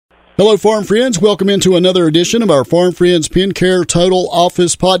Hello, Farm Friends. Welcome into another edition of our Farm Friends PennCare Total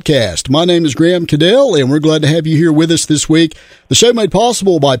Office podcast. My name is Graham Cadell, and we're glad to have you here with us this week. The show made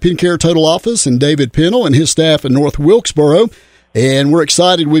possible by PennCare Total Office and David Pennell and his staff in North Wilkesboro. And we're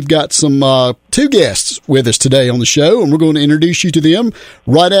excited. We've got some two guests with us today on the show, and we're going to introduce you to them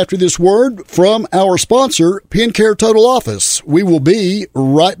right after this word from our sponsor, PennCare Total Office. We will be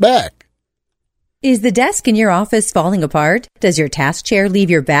right back. Is the desk in your office falling apart? Does your task chair leave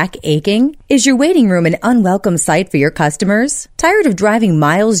your back aching? Is your waiting room an unwelcome sight for your customers? Tired of driving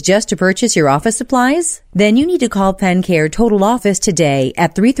miles just to purchase your office supplies? Then you need to call PennCare Total Office today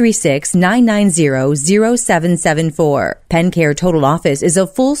at 336-990-0774. PennCare Total Office is a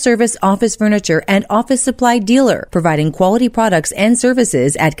full-service office furniture and office supply dealer, providing quality products and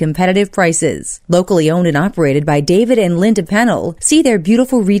services at competitive prices. Locally owned and operated by David and Linda Pennell, see their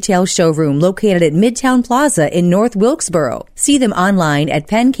beautiful retail showroom located at Midtown Plaza in North Wilkesboro. See them online at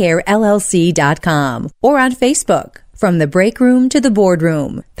PennCareLLC.com or on Facebook. From the break room to the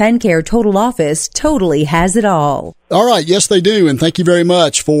boardroom, PennCare Total Office totally has it all. All right. Yes, they do. And thank you very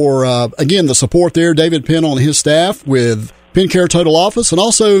much for, again, the support there, David Pennell and his staff with PennCare Total Office, and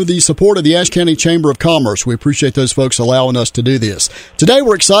also the support of the Ashe County Chamber of Commerce. We appreciate those folks allowing us to do this. Today,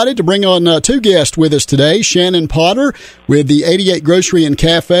 we're excited to bring on two guests with us today. Shannon Potter with the 88 Grocery and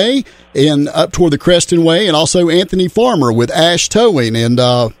Cafe in up toward the Creston Way, and also Anthony Farmer with Ashe Towing. And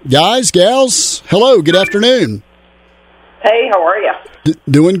guys, gals, hello, good afternoon. Hey, how are you?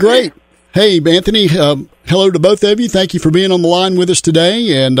 Doing great. Hey, Anthony, hello to both of you. Thank you for being on the line with us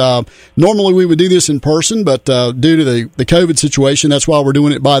today. And normally we would do this in person, but due to the COVID situation, that's why we're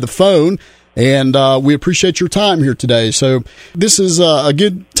doing it by the phone. And we appreciate your time here today. So this is a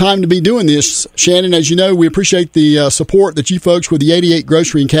good time to be doing this. Shannon, as you know, we appreciate the support that you folks with the 88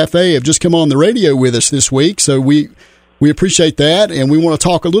 Grocery and Cafe have just come on the radio with us this week. So we appreciate that, and we want to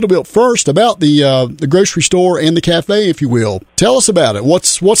talk a little bit first about the grocery store and the cafe, if you will. Tell us about it.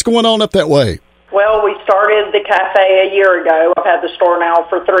 What's going on up that way? Well, we started the cafe a year ago. I've had the store now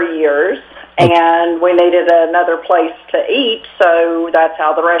for 3 years, and we needed another place to eat, so that's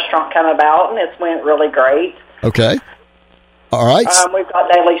how the restaurant came about, and it's went really great. Okay. All right. We've got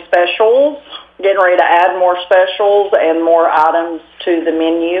daily specials, getting ready to add more specials and more items to the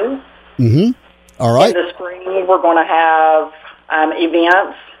menu. Mm-hmm. All right. In the spring, we're going to have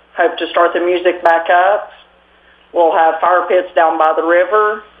events. Hope to start the music back up. We'll have fire pits down by the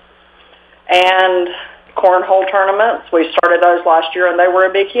river and cornhole tournaments. We started those last year, and they were a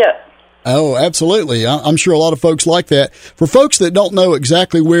big hit. Oh, absolutely. I'm sure a lot of folks like that. For folks that don't know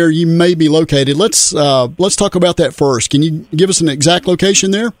exactly where you may be located, let's talk about that first. Can you give us an exact location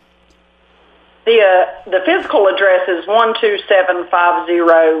there? The physical address is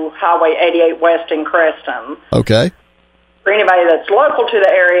 12750 Highway 88 West in Creston. Okay. For anybody that's local to the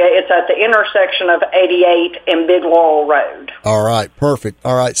area, it's at the intersection of 88 and Big Laurel Road. All right. Perfect.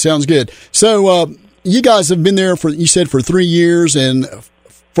 All right. Sounds good. So you guys have been there for 3 years, and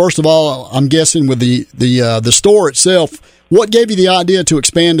first of all, I'm guessing with the store itself, what gave you the idea to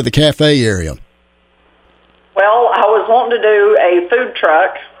expand to the cafe area? Well, I was wanting to do a food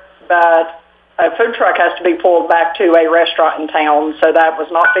truck, but a food truck has to be pulled back to a restaurant in town, so that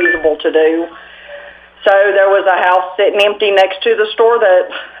was not feasible to do. So there was a house sitting empty next to the store that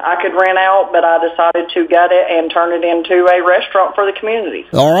I could rent out, but I decided to gut it and turn it into a restaurant for the community.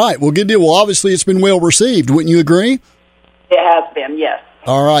 All right. Well, good deal. Well, obviously it's been well received. Wouldn't you agree? It has been, yes.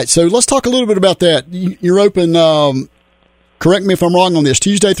 All right. So let's talk a little bit about that. You're open, correct me if I'm wrong on this,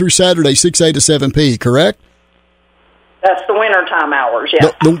 Tuesday through Saturday, 6A to 7P, correct? That's the wintertime hours,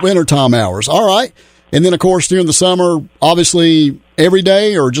 yeah. The wintertime hours. All right. And then, of course, during the summer, obviously every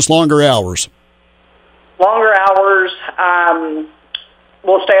day or just longer hours? Longer hours.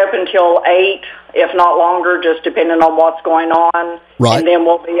 We'll stay open till 8, if not longer, just depending on what's going on. Right. And then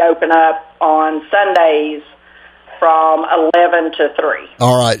we'll be open up on Sundays from 11 to 3.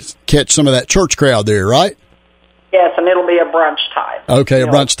 All right. Catch some of that church crowd there, right? Yes, and it'll be a brunch type. Okay, a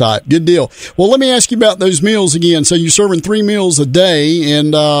brunch type. Good deal. Well, let me ask you about those meals again. So you're serving 3 meals a day,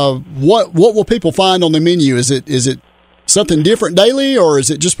 and what will people find on the menu? Is it something different daily, or is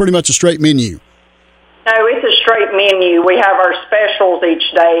it just pretty much a straight menu? No, it's a straight menu. We have our specials each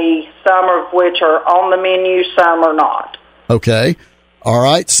day, some of which are on the menu, some are not. Okay. All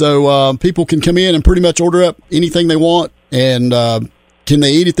right. So people can come in and pretty much order up anything they want, and can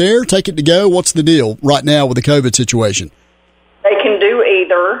they eat it there, take it to go? What's the deal right now with the COVID situation? They can do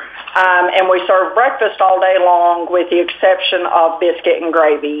either, and we serve breakfast all day long with the exception of biscuit and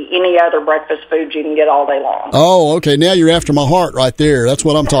gravy. Any other breakfast food you can get all day long. Oh, okay. Now you're after my heart right there. That's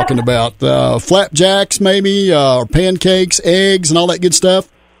what I'm talking about. Flapjacks maybe, or pancakes, eggs, and all that good stuff?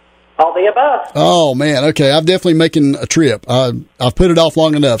 All the above. Oh, man. Okay. I'm definitely making a trip. I've put it off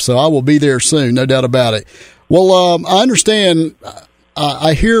long enough, so I will be there soon. No doubt about it. Well, I understand.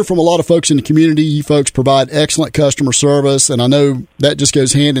 I hear from a lot of folks in the community, you folks provide excellent customer service, and I know that just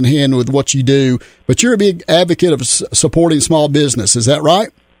goes hand in hand with what you do, but you're a big advocate of supporting small business. Is that right?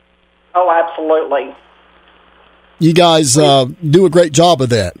 Oh, absolutely. You guys do a great job of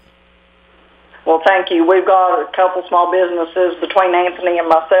that. Well, thank you. We've got a couple small businesses between Anthony and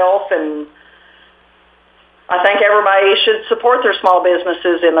myself, and I think everybody should support their small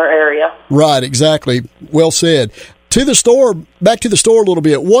businesses in their area. Right, exactly. Well said. To the store, back to the store a little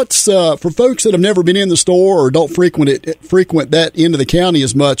bit. What's for folks that have never been in the store or don't frequent that end of the county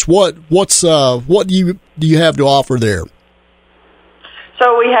as much? What do you have to offer there?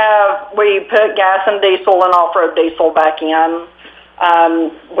 So we put gas and diesel and off-road diesel back in.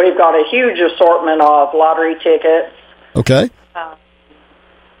 We've got a huge assortment of lottery tickets. Okay.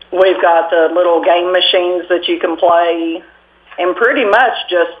 We've got the little game machines that you can play, and pretty much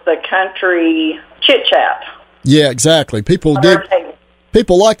just the country chit-chat. Yeah, exactly. People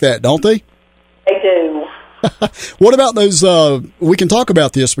like that, don't they? They do. What about those, we can talk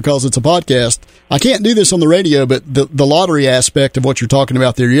about this because it's a podcast. I can't do this on the radio, but the lottery aspect of what you're talking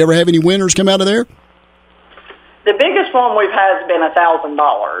about there, you ever have any winners come out of there? The biggest one we've had has been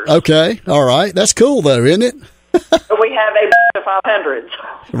 $1,000. Okay, all right. That's cool, though, isn't it? But we have a bunch of 500s.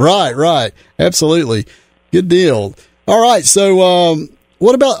 Right. Absolutely. Good deal. All right, so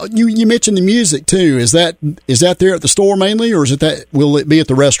what about, you mentioned the music, too. Is that there at the store mainly, or will it be at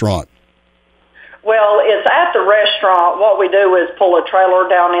the restaurant? Well, it's at the restaurant. What we do is pull a trailer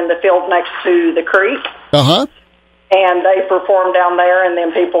down in the field next to the creek. Uh-huh. And they perform down there, and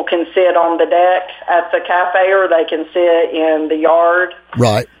then people can sit on the deck at the cafe, or they can sit in the yard.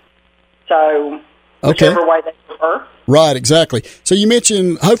 Right. So, whichever way they prefer. Right, exactly. So you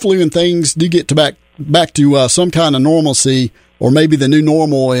mentioned, hopefully when things do get back to some kind of normalcy, or maybe the new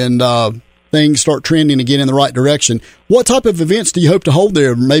normal, and things start trending again in the right direction, what type of events do you hope to hold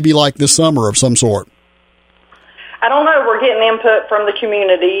there, maybe like this summer of some sort? I don't know. We're getting input from the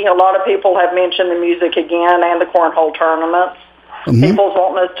community. A lot of people have mentioned the music again and the cornhole tournaments. Mm-hmm. People's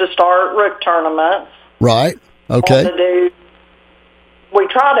wanting us to start rook tournaments. Right. Okay. We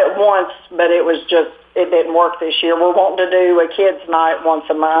tried it once, but it didn't work this year. We're wanting to do a kids' night once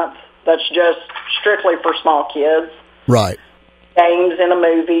a month that's just strictly for small kids. Right. Games and a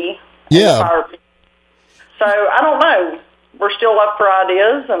movie. Yeah. So, I don't know. We're still up for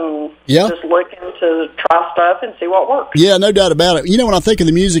ideas and just looking to try stuff and see what works. Yeah, no doubt about it. You know, when I think of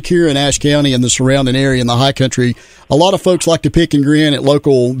the music here in Ashe County and the surrounding area in the high country, a lot of folks like to pick and grin at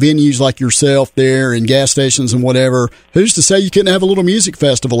local venues like yourself there and gas stations and whatever. Who's to say you couldn't have a little music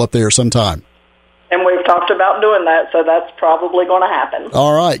festival up there sometime? And we've talked about doing that, so that's probably going to happen.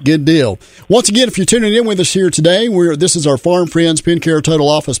 All right, good deal. Once again, if you're tuning in with us here today, this is our Farm Friends PennCare Total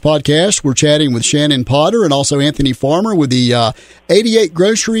Office podcast. We're chatting with Shannon Potter and also Anthony Farmer with the 88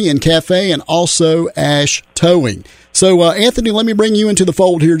 Grocery and Cafe and also Ashe Towing. So, Anthony, let me bring you into the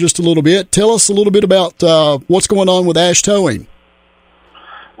fold here just a little bit. Tell us a little bit about what's going on with Ashe Towing.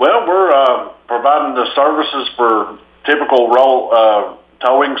 Well, we're providing the services for typical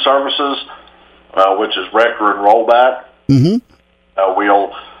towing services, which is wrecker and rollback. Mm-hmm.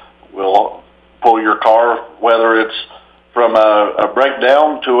 We'll pull your car, whether it's from a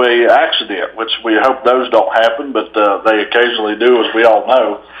breakdown to a accident, which we hope those don't happen, but they occasionally do, as we all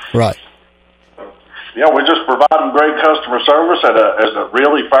know. Right. Yeah, we're just providing great customer service at a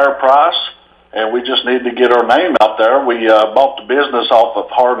really fair price, and we just need to get our name out there. We bought the business off of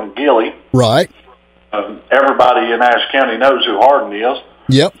Hardin Gilly. Right. Everybody in Ashe County knows who Hardin is.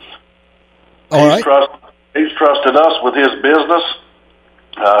 Yep. All right. He's trusted us with his business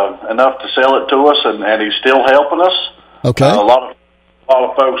enough to sell it to us, and he's still helping us. Okay. A lot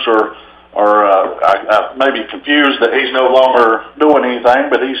of folks are maybe confused that he's no longer doing anything,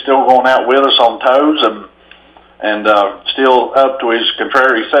 but he's still going out with us on tows and still up to his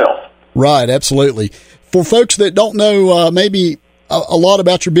contrary self. Right, absolutely. For folks that don't know maybe a lot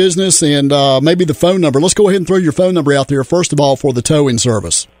about your business and maybe the phone number, let's go ahead and throw your phone number out there, first of all, for the towing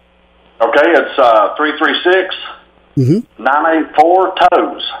service. Okay, it's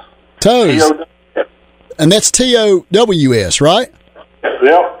 336-984-TOWS. TOWS. T-O-W-S. And that's TOWS, right?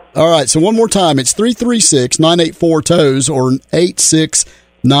 Yep. All right, so one more time. It's 336-984-TOWS or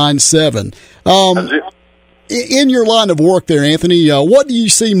 8697. In your line of work there, Anthony, what do you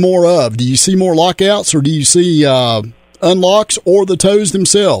see more of? Do you see more lockouts, or do you see unlocks, or the tows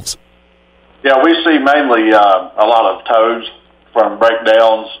themselves? Yeah, we see mainly a lot of tows from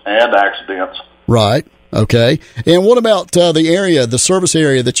breakdowns and accidents. Right. Okay. And what about the area, the service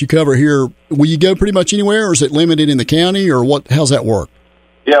area that you cover here? Will you go pretty much anywhere, or is it limited in the county, or what? How's that work?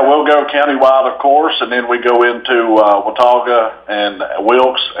 Yeah, we'll go countywide, of course, and then we go into Watauga and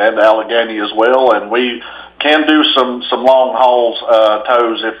Wilkes and Allegheny as well, and we can do some long hauls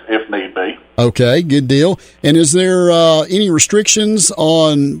tows if need be. Okay, good deal. And is there any restrictions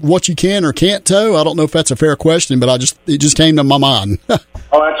on what you can or can't tow? I don't know if that's a fair question, but it just came to my mind.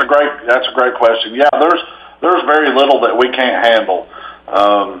 Oh, that's a great question. Yeah, there's very little that we can't handle.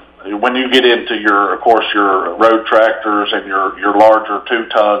 When you get into your road tractors and your larger 2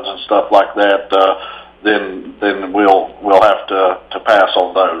 tons and stuff like that, then we'll have to pass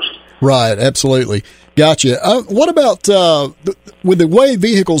on those. Right, absolutely. Gotcha. What about with the way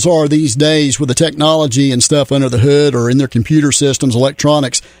vehicles are these days, with the technology and stuff under the hood or in their computer systems,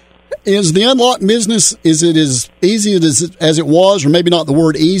 electronics? Is the unlock business, is it as easy as it was, or maybe not the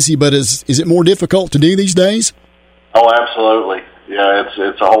word easy, but is it more difficult to do these days? Oh, absolutely. Yeah,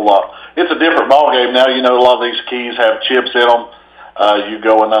 it's a whole lot. It's a different ballgame now. You know, a lot of these keys have chips in them. You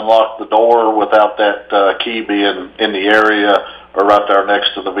go and unlock the door without that key being in the area or right there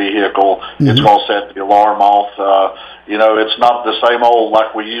next to the vehicle. Mm-hmm. It's going to set the alarm off. It's not the same old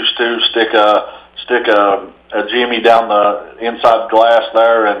like we used to stick a jimmy down the inside glass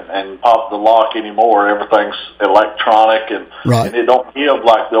there and pop the lock anymore. Everything's electronic and it don't give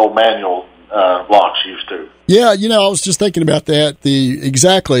like the old manual locks used to. Yeah, I was just thinking about that.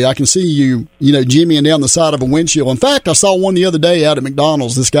 Exactly. I can see you jimmying down the side of a windshield. In fact, I saw one the other day out at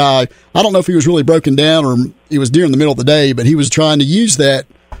McDonald's. This guy, I don't know if he was really broken down or it was during the middle of the day, but he was trying to use that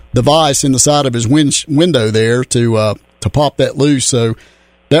device in the side of his window there to pop that loose. So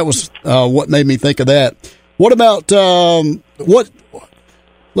that was what made me think of that. What about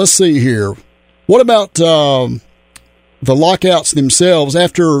let's see here. What about the lockouts themselves?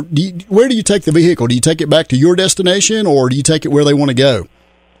 Where do you take the vehicle? Do you take it back to your destination, or do you take it where they want to go?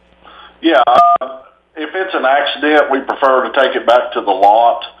 Yeah, if it's an accident, we prefer to take it back to the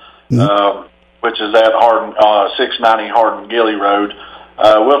lot, which is at 690 Hardin Gilley Road.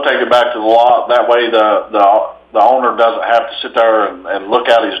 We'll take it back to the lot. That way the owner doesn't have to sit there and look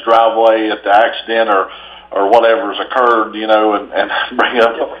out his driveway at the accident or whatever's occurred, and bring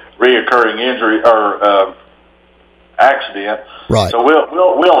up reoccurring injury or accident. Right. So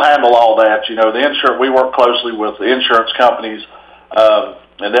we'll handle all that. The insurance, we work closely with the insurance companies, and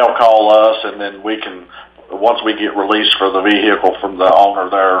they'll call us, and then once we get released for the vehicle from the owner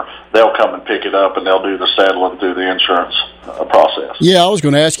there, they'll come and pick it up, and they'll do the settling through the insurance process. Yeah, I was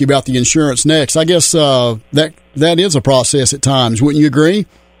going to ask you about the insurance next. I guess that is a process at times. Wouldn't you agree?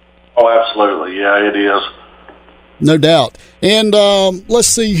 Oh, absolutely. Yeah, it is. No doubt. And let's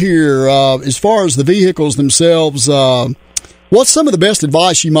see here. As far as the vehicles themselves, what's some of the best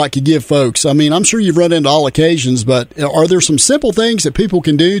advice you could give folks? I mean, I'm sure you've run into all occasions, but are there some simple things that people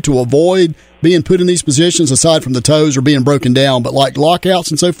can do to avoid being put in these positions, aside from the toes or being broken down, but like lockouts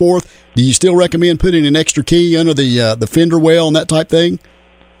and so forth? Do you still recommend putting an extra key under the fender well and that type thing?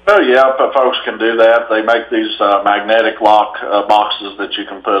 Oh, yeah, but folks can do that. They make these magnetic lock boxes that you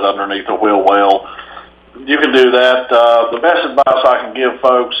can put underneath a wheel well. You can do that. The best advice I can give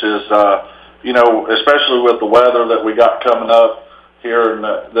folks is, especially with the weather that we got coming up here in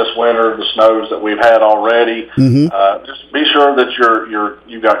this winter, the snows that we've had already, just be sure that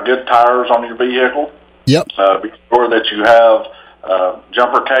you've got good tires on your vehicle. Yep. Be sure that you have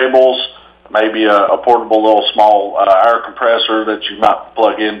jumper cables, maybe a portable little small air compressor that you might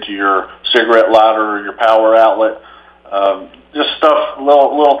plug into your cigarette lighter or your power outlet. Just stuff,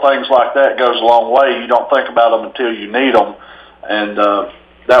 little things like that goes a long way. You don't think about them until you need them, and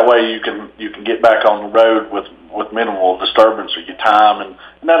that way you can get back on the road with minimal disturbance of your time, and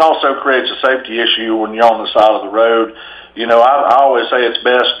that also creates a safety issue when you're on the side of the road. I always say it's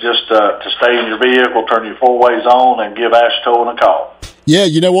best just to stay in your vehicle, turn your four ways on, and give Ash Towing a call. Yeah,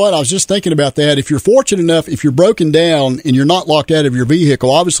 you know what? I was just thinking about that. If you're fortunate enough, if you're broken down and you're not locked out of your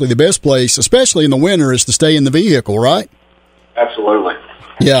vehicle, obviously the best place, especially in the winter, is to stay in the vehicle, right? Absolutely.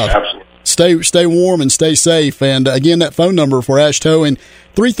 Yeah. Absolutely. Stay warm and stay safe. And again, that phone number for Ash Towing,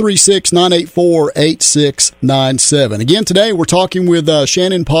 336-984-8697. Again, today we're talking with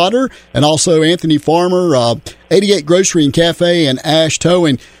Shannon Potter and also Anthony Farmer, 88 Grocery and Cafe and Ash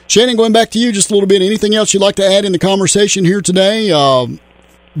Towing. Shannon, going back to you just a little bit, anything else you'd like to add in the conversation here today?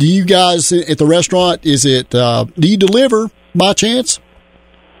 Do you guys at the restaurant, do you deliver by chance?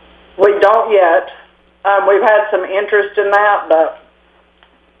 We don't yet. We've had some interest in that, but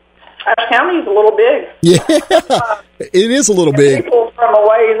Ash County's a little big. Yeah, it is a little big. People from a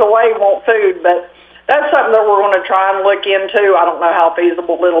ways away want food, but that's something that we're going to try and look into. I don't know how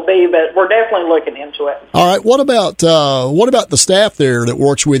feasible it'll be, but we're definitely looking into it. All right. What about the staff there that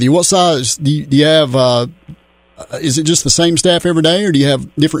works with you? What size do you have? Is it just the same staff every day, or do you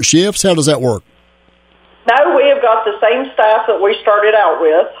have different shifts? How does that work? No, we have got the same staff that we started out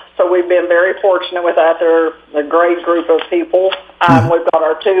with, so we've been very fortunate with that. They're a great group of people. We've got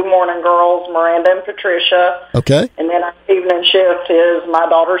our two morning girls, Miranda and Patricia. Okay. And then our evening shift is my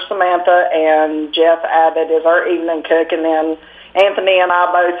daughter Samantha, and Jeff Abbott is our evening cook, and then Anthony and I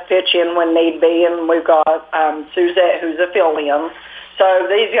both pitch in when need be, and we've got Suzette, who's a fill-in. So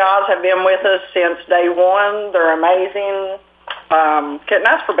these guys have been with us since day one. They're amazing. Couldn't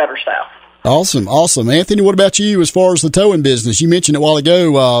ask for better staff. Awesome. Anthony, what about you as far as the towing business? You mentioned it a while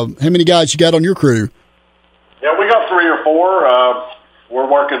ago. How many guys you got on your crew? Yeah, we got 3 or 4. We're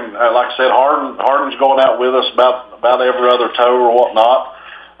working, like I said, Hardin's going out with us about every other tow or whatnot.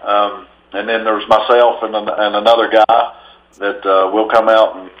 And then there's myself and another guy that will come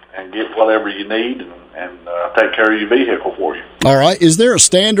out and get whatever you need and take care of your vehicle for you. All right. Is there a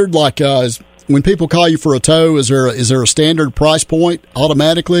standard, like when people call you for a tow, is there a standard price point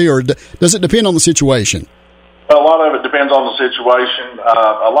automatically, or does it depend on the situation? A lot of it depends on the situation.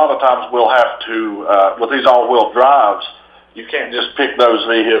 A lot of times we'll have to, with these all-wheel drives, you can't just pick those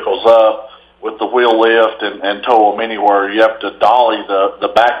vehicles up with the wheel lift and tow them anywhere. You have to dolly the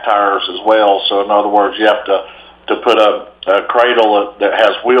back tires as well. So in other words, you have to put a cradle that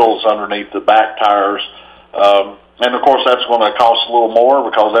has wheels underneath the back tires. And of course that's going to cost a little more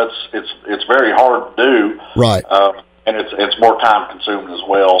because it's very hard to do. Right. And it's more time consuming as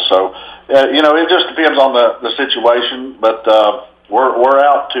well. So, it just depends on the situation, but we're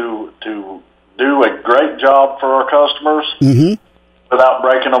out to do a great job for our customers without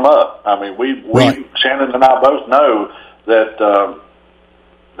breaking them up. I mean, we Shannon and I both know that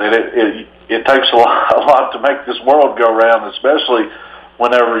it takes a lot to make this world go round, especially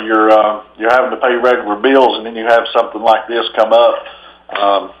whenever you're having to pay regular bills and then you have something like this come up.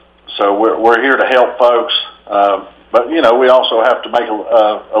 So we're here to help folks. But, we also have to make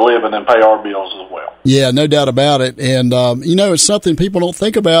a living and pay our bills as well. Yeah, no doubt about it. And, it's something people don't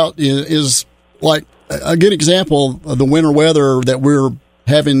think about is like a good example of the winter weather that we're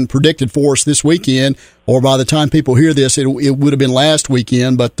having predicted for us this weekend, or by the time people hear this, it would have been last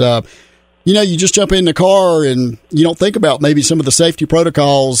weekend. But, you just jump in the car and you don't think about maybe some of the safety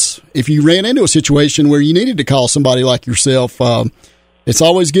protocols. If you ran into a situation where you needed to call somebody like yourself, it's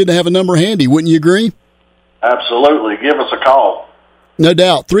always good to have a number handy. Wouldn't you agree? Absolutely. Give us a call. No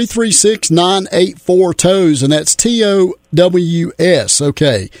doubt. 336-984-TOWS, and that's TOWS.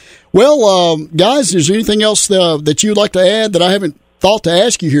 Okay. Well, guys, is there anything else that you'd like to add that I haven't thought to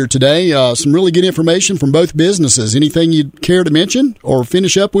ask you here today? Some really good information from both businesses. Anything you'd care to mention or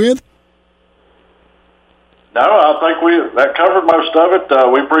finish up with? No, I think that covered most of it.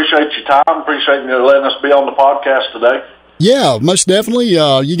 We appreciate your time. Appreciate you letting us be on the podcast today. Yeah, most definitely.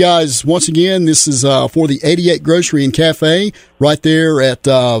 You guys, once again, this is for the 88 Grocery and Cafe right there at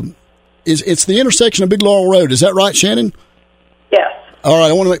it's the intersection of Big Laurel Road. Is that right, Shannon? Yes. All right,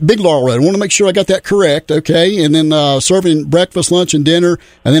 Big Laurel Road. I want to make sure I got that correct. Okay, and then serving breakfast, lunch, and dinner,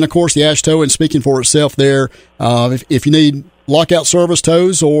 and then of course the Ash Towing speaking for itself there. If you need lockout service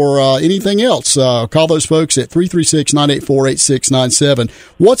tows or anything else, call those folks at 336-984-8697.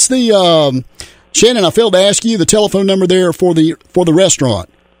 What's the Shannon, I failed to ask you the telephone number there for the restaurant.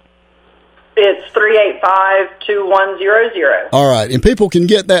 It's 385-2100. All right, and people can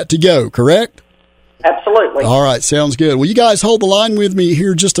get that to go, correct? Absolutely. All right, sounds good. Well, you guys hold the line with me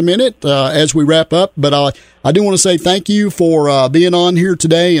here just a minute as we wrap up, but I do want to say thank you for being on here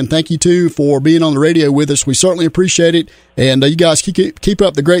today, and thank you, too, for being on the radio with us. We certainly appreciate it, and you guys keep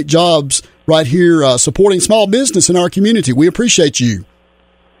up the great jobs right here supporting small business in our community. We appreciate you.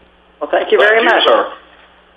 Well, thank you very much. Sir.